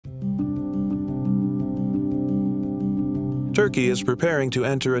Turkey is preparing to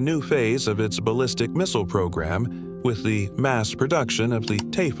enter a new phase of its ballistic missile program with the mass production of the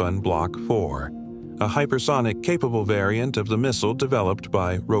Tayfun Block-4, a hypersonic-capable variant of the missile developed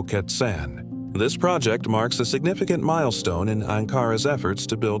by Roketsan. This project marks a significant milestone in Ankara's efforts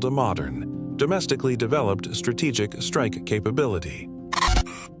to build a modern, domestically developed strategic strike capability.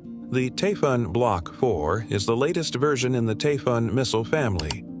 The Tayfun Block-4 is the latest version in the Tayfun missile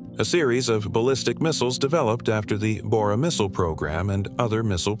family, a series of ballistic missiles developed after the Bora missile program and other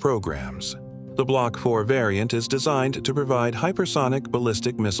missile programs. The Block-4 variant is designed to provide hypersonic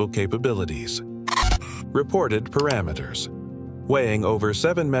ballistic missile capabilities. Reported parameters: weighing over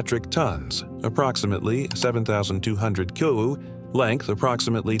 7 metric tons, approximately 7,200 kg, length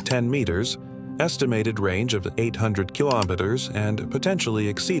approximately 10 meters, estimated range of 800 kilometers and potentially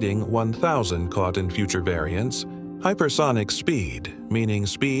exceeding 1,000 caught in future variants, hypersonic speed, meaning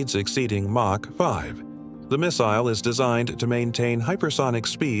speeds exceeding Mach 5. The missile is designed to maintain hypersonic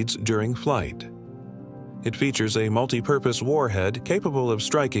speeds during flight. It features a multi-purpose warhead capable of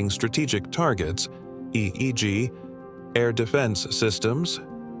striking strategic targets, e.g., air defense systems,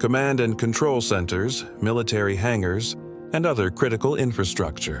 command and control centers, military hangars, and other critical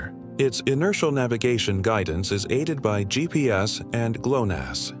infrastructure. Its inertial navigation guidance is aided by GPS and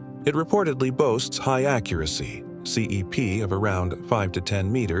GLONASS. It reportedly boasts high accuracy, CEP of around 5 to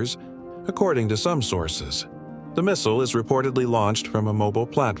 10 meters, according to some sources. The missile is reportedly launched from a mobile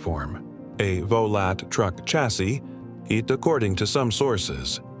platform, a Volat truck chassis, according to some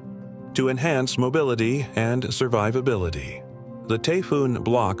sources, to enhance mobility and survivability. The Tayfun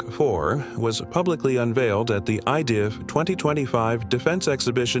Block-4 was publicly unveiled at the IDIF 2025 Defense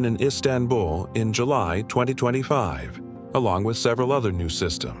Exhibition in Istanbul in July 2025, along with several other new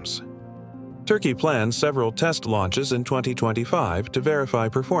systems. Turkey plans several test launches in 2025 to verify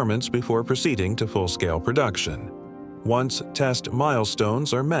performance before proceeding to full-scale production. Once test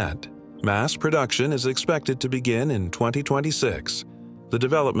milestones are met, mass production is expected to begin in 2026. The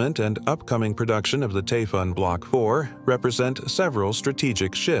development and upcoming production of the Tayfun Block-4 represent several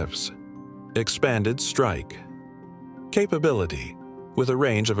strategic shifts. Expanded strike capability. With a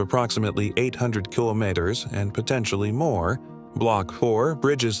range of approximately 800 kilometers and potentially more, Block-4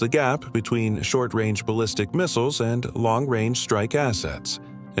 bridges the gap between short-range ballistic missiles and long-range strike assets,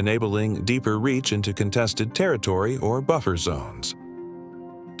 enabling deeper reach into contested territory or buffer zones.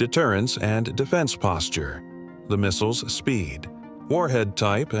 Deterrence and defense posture. The missile's speed, warhead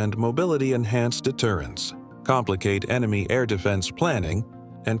type, and mobility-enhanced deterrence complicate enemy air defense planning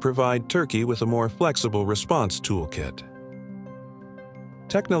and provide Turkey with a more flexible response toolkit.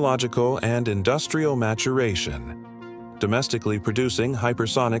 Technological and industrial maturation. Domestically producing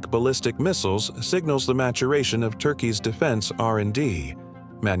hypersonic ballistic missiles signals the maturation of Turkey's defense R&D,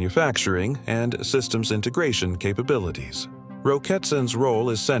 manufacturing, and systems integration capabilities. Roketsan's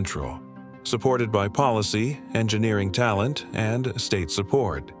role is central, supported by policy, engineering talent, and state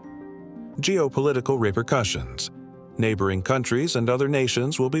support. Geopolitical repercussions. Neighboring countries and other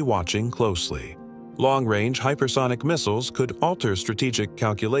nations will be watching closely. Long-range hypersonic missiles could alter strategic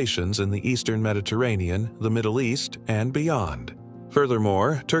calculations in the Eastern Mediterranean, the Middle East, and beyond.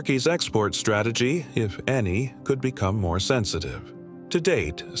 Furthermore, Turkey's export strategy, if any, could become more sensitive. To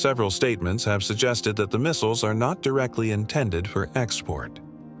date, several statements have suggested that the missiles are not directly intended for export.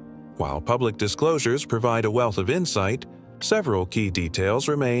 While public disclosures provide a wealth of insight, several key details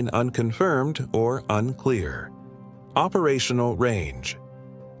remain unconfirmed or unclear. Operational range.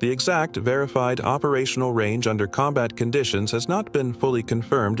 The exact verified operational range under combat conditions has not been fully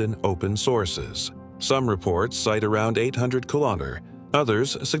confirmed in open sources. Some reports cite around 800 km.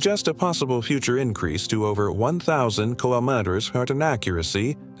 Others suggest a possible future increase to over 1,000 km at an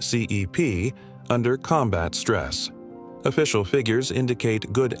accuracy, CEP, under combat stress. Official figures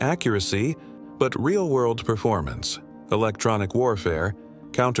indicate good accuracy, but real-world performance, electronic warfare,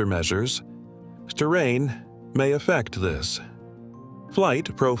 countermeasures, terrain may affect this.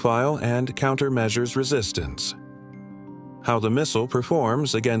 Flight profile and countermeasures resistance. How the missile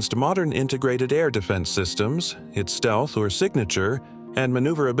performs against modern integrated air defense systems, its stealth or signature, and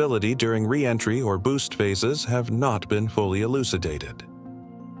maneuverability during re-entry or boost phases have not been fully elucidated.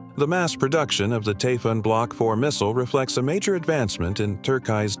 The mass production of the Tayfun Block-4 missile reflects a major advancement in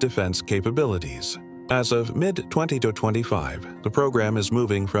Turkey's defense capabilities. As of mid-2025, the program is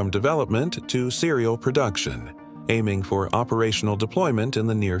moving from development to serial production, aiming for operational deployment in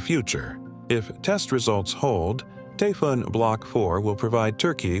the near future. If test results hold, Tayfun Block-4 will provide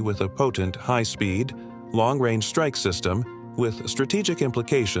Turkey with a potent high-speed, long-range strike system with strategic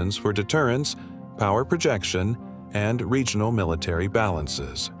implications for deterrence, power projection, and regional military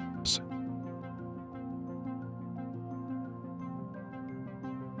balances.